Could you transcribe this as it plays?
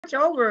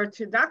over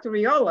to Dr.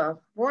 Reola.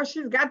 Boy,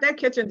 she's got that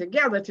kitchen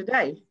together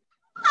today.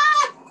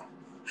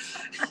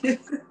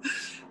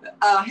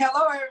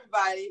 Hello,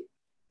 everybody.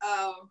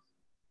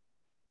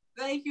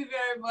 Thank you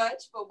very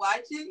much for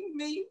watching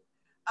me.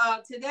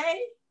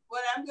 Today,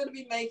 what I'm going to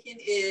be making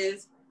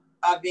is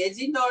a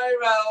veggie nori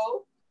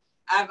roll.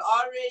 I've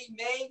already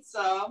made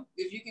some.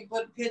 If you can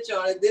put a picture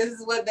on it, this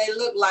is what they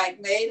look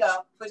like made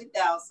up. Put it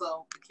down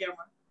so the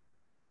camera.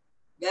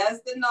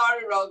 That's the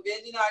nori roll,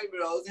 veggie nori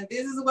rolls. And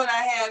this is what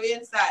I have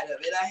inside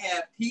of it. I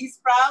have pea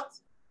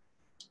sprouts.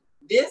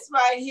 This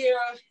right here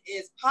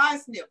is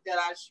parsnip that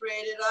I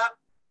shredded up.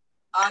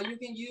 You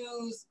can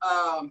use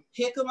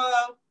jicama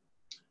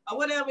or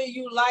whatever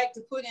you like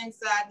to put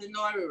inside the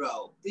nori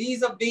roll.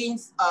 These are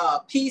beans,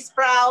 pea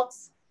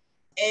sprouts,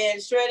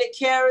 and shredded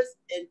carrots.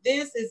 And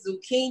this is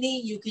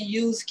zucchini. You can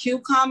use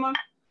cucumber.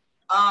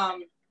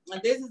 And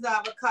this is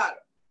avocado.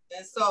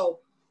 And so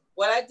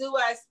what I do,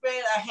 I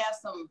have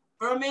some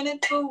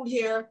fermented food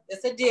here.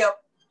 It's a dip.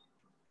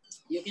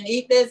 You can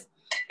eat this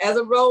as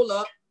a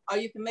roll-up, or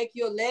you can make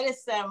your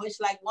lettuce sandwich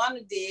like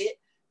Wanda did.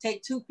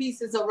 Take 2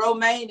 pieces of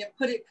romaine and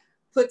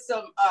put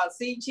some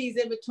seed cheese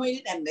in between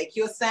it and make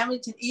you a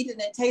sandwich and eat it,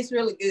 and it tastes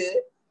really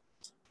good.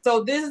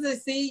 So this is the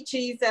seed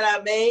cheese that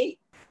I made.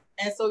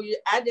 And so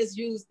I just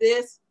use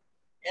this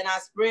and I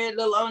spread a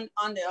little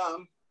on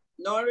the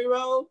nori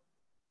roll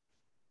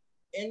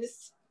in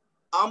this,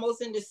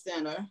 almost in the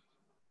center,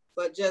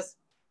 but just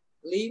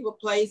leave a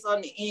place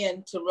on the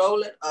end to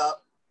roll it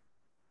up.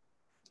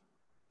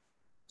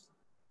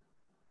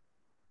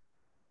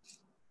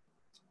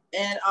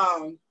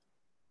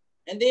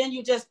 And then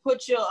you just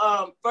put your,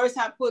 first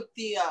I put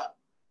the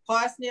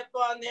parsnip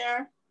on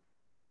there.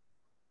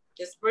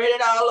 Just spread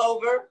it all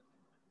over.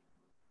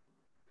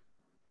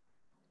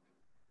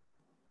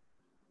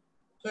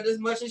 Put as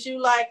much as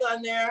you like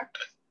on there.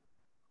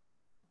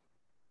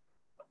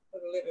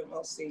 Put a little bit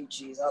more seed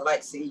cheese. I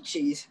like seed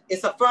cheese.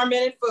 It's a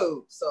fermented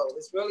food, so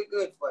it's really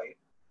good for you.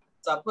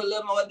 So I put a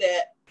little more of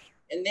that.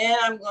 And then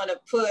I'm gonna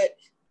put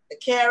the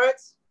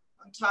carrots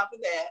on top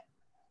of that.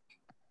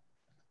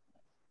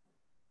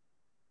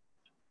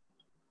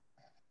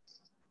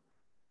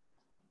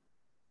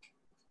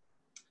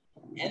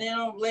 And then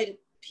I'm gonna lay the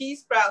pea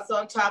sprouts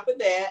on top of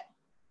that,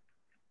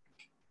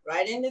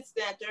 right in the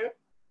center.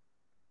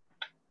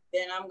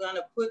 Then I'm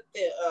gonna put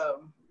the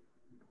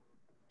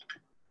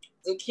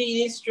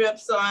zucchini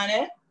strips on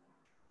it.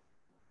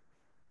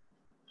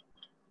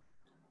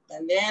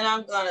 And then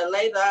I'm gonna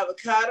lay the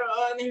avocado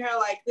on here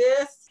like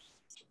this.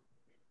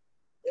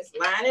 Just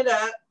line it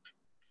up.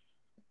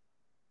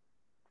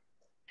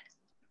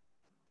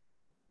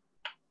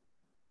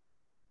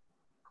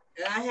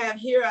 And I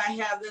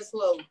have this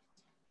little,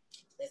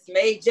 it's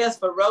made just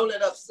for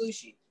rolling up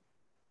sushi.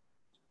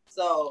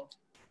 So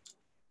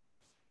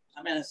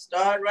I'm gonna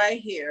start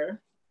right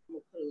here. I'm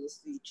gonna put a little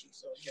seed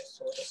cheese on here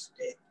so it'll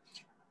stick.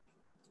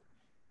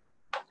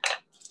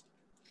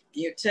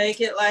 You take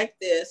it like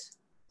this,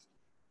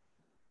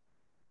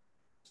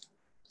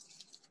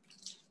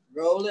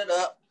 roll it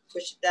up,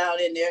 push it down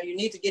in there. You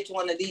need to get you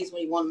one of these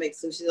when you want to make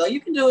sushi. Or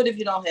you can do it if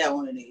you don't have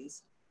one of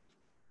these.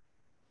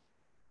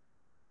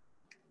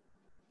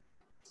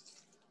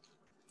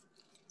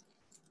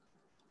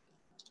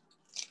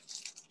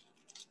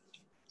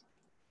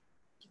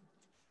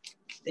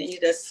 Then you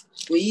just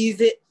squeeze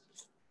it.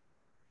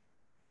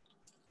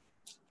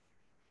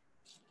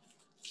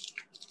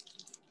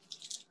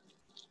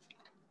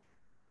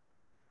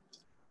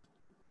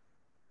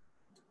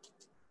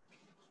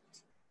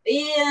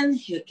 Then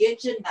you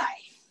get your knife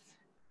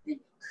and you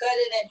cut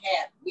it in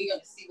half. We're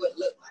gonna see what it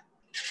looks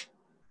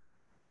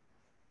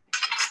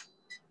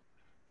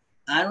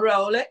like.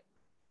 Unroll it.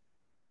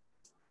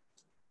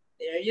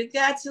 There you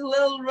got your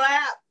little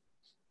wrap.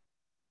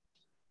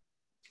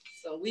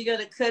 So we're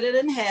gonna cut it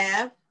in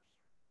half.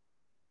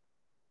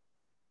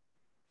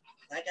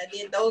 Like I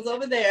did those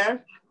over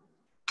there.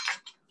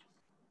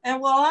 And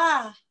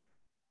voila.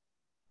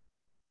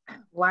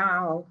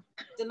 Wow.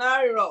 The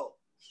nori roll.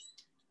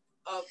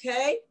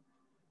 Okay.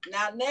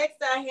 Now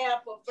next I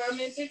have for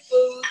fermented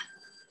food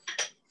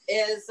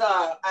is,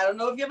 I don't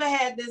know if you ever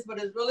had this, but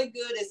it's really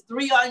good. It's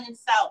 3 onion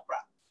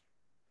sauerkraut.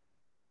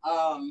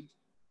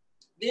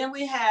 Then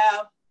we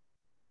have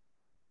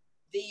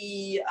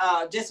the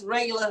just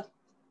regular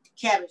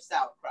cabbage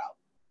sauerkraut.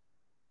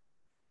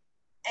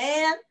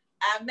 And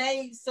I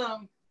made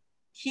some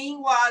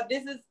quinoa.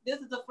 This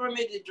is a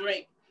fermented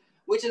drink,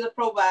 which is a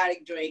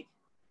probiotic drink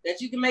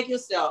that you can make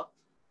yourself.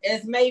 And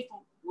it's made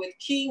with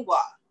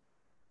quinoa.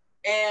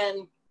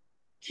 And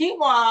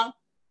quinoa,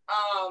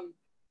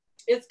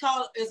 it's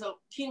a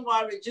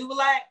quinoa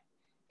rejuvenac,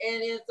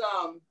 and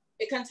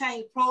it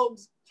contains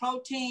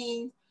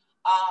protein,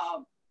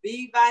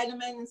 B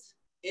vitamins.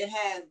 It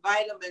has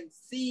vitamin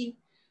C,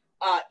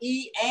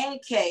 E,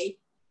 and K,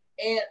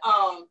 and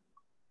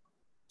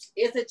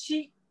it's a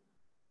cheap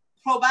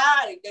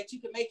probiotic that you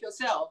can make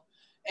yourself,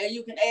 and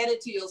you can add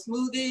it to your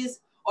smoothies,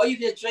 or you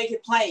can drink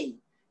it plain.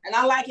 And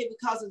I like it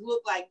because it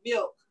looks like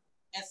milk.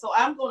 And so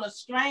I'm going to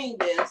strain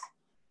this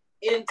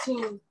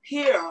into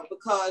here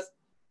because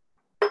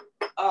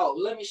Oh,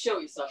 let me show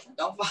you something.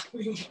 Don't follow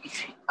me.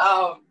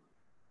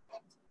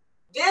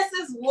 This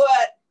is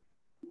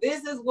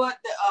what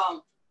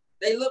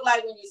they look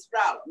like when you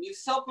sprout them. You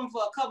soak them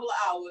for a couple of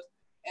hours,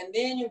 and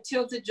then you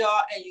tilt the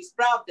jar and you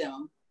sprout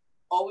them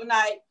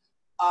overnight.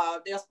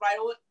 They'll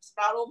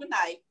sprout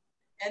overnight,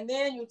 and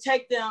then you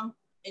take them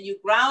and you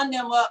ground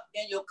them up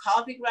in your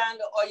coffee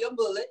grinder or your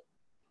bullet,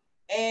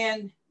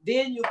 and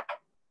then you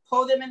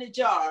pour them in a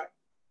jar.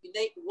 You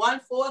take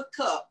 1/4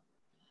 cup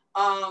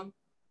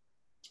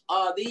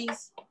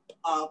these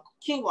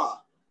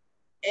quinoa,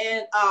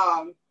 and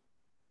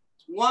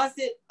once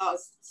it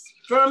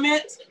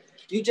ferments,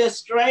 you just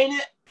strain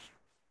it.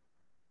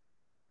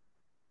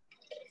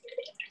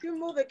 Can you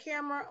move the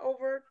camera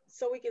over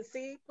so we can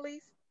see,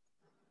 please?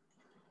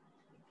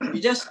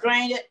 You just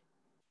strain it.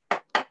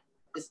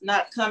 It's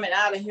not coming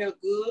out of here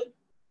good.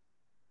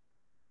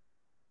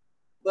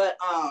 But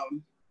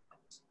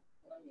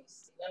let me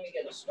see. Let me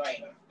get a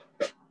strainer.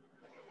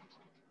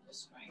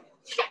 Just strain it.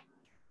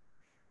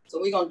 So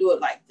we're gonna do it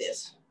like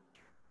this.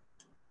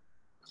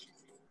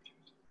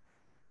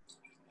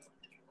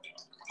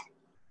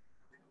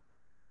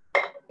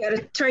 You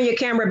gotta turn your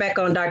camera back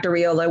on, Dr.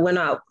 Reola. It went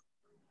out.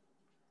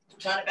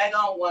 Turn it back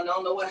on. One. I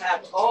don't know what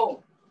happened.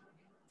 Oh,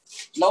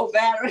 low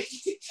battery.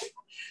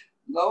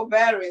 Low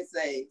battery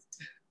saves.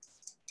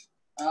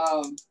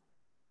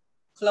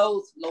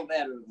 Close low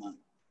battery one.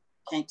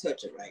 Can't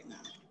touch it right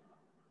now.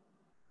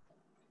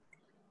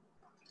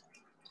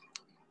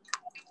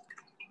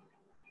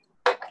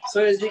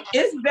 So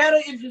it's better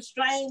if you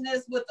strain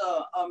this with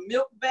a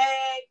milk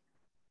bag.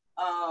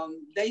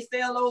 They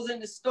sell those in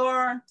the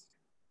store.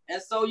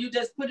 And so you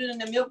just put it in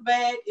the milk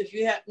bag if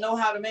you know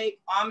how to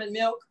make almond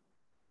milk.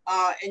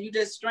 And you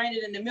just strain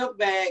it in the milk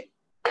bag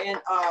and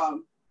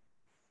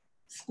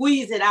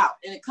squeeze it out.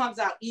 And it comes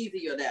out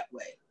easier that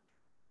way.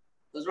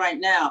 Because right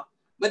now,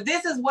 but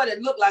this is what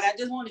it looked like. I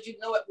just wanted you to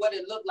know what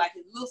it looked like.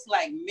 It looks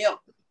like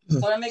milk. So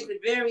that makes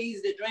it very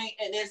easy to drink.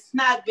 And it's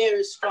not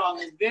very strong.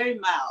 It's very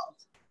mild.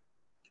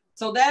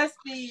 So that's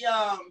the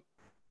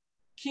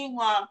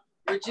quinoa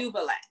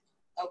rejuvelat.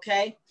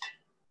 Okay.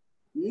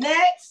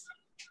 Next,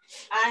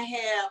 I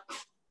have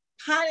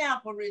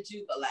pineapple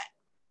rejuvelat.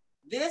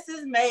 This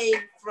is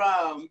made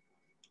from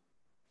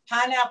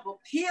pineapple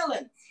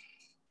peelings.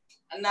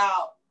 And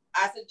now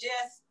I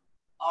suggest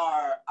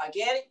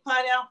organic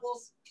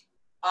pineapples.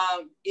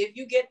 If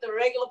you get the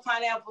regular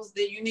pineapples,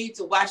 then you need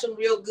to wash them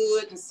real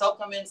good and soak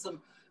them in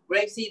some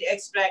grapeseed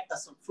extract or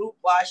some fruit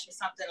wash or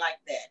something like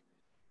that.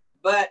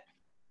 But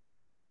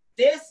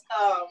this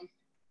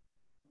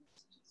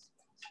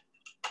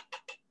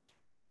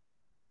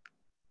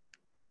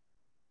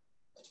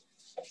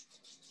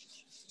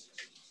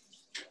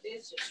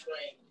this is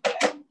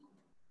strained.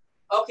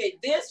 Okay,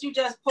 this you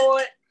just pour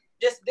it.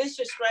 This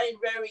should strain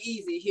very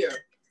easy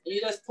here. And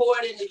you just pour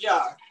it in the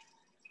jar.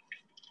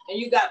 And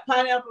you got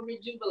pineapple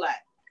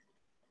rejuvelat.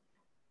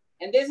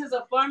 And this is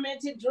a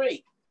fermented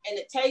drink. And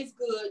it tastes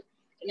good.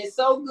 And it's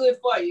so good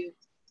for you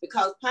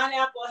because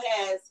pineapple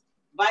has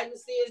vitamin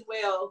C as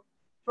well,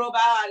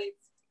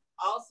 probiotics,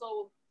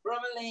 also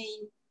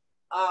bromelain.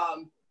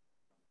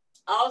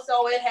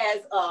 Also, it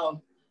has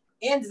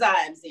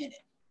enzymes in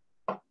it.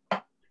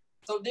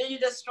 So then you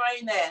just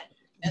strain that.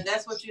 And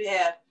that's what you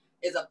have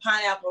is a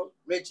pineapple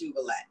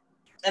rejuvelat.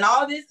 And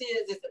all this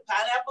is the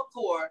pineapple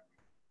core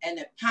and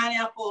the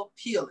pineapple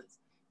peelings.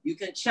 You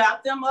can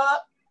chop them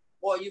up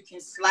or you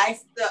can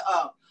slice the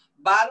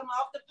bottom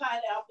off the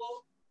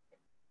pineapple.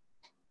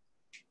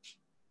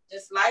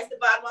 Just slice the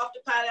bottom off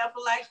the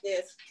pineapple like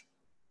this.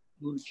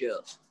 Move the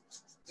jug.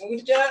 Move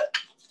the jug.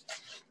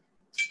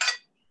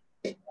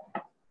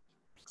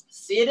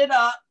 Sit it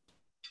up.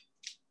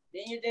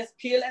 Then you just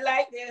peel it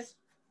like this.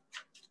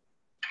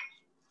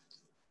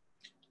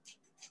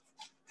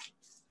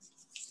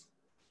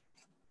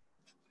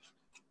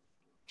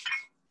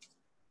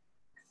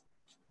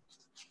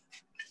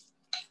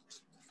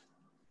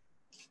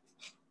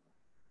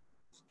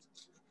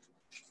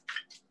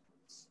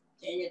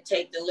 Then you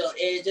take the little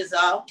edges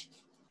off.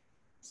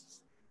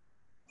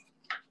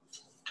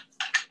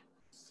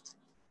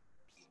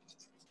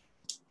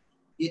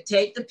 You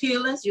take the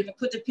peelings. You can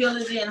put the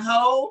peelings in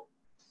whole,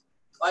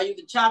 or you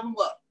can chop them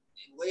up.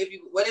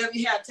 Whatever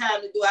you have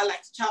time to do. I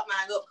like to chop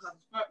mine up because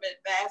it's fermented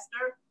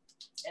faster.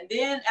 And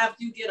then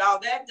after you get all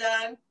that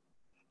done,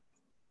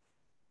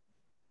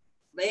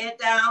 lay it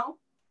down,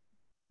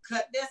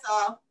 cut this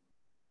off,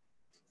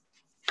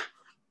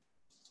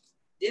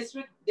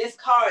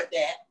 discard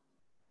that.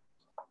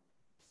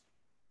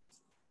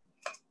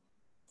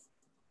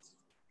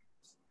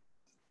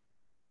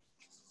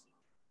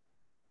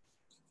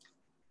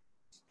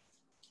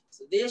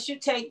 So this, you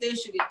take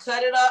this, you can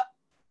cut it up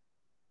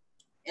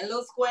in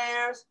little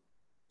squares,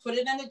 put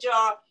it in the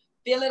jar,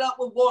 fill it up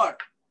with water.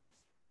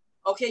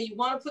 Okay, you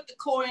want to put the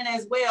core in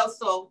as well.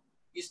 So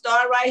you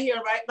start right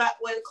here, right back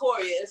where the core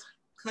is.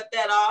 Cut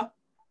that off.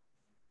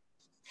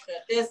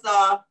 Cut this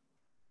off.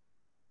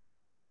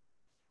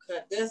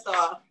 Cut this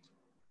off.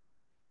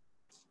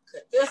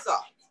 Cut this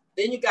off.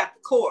 Then you got the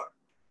core.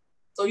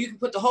 So you can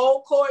put the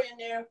whole core in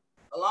there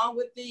along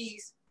with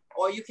these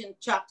or you can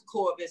chop the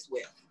core as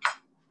well.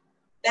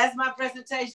 That's my presentation.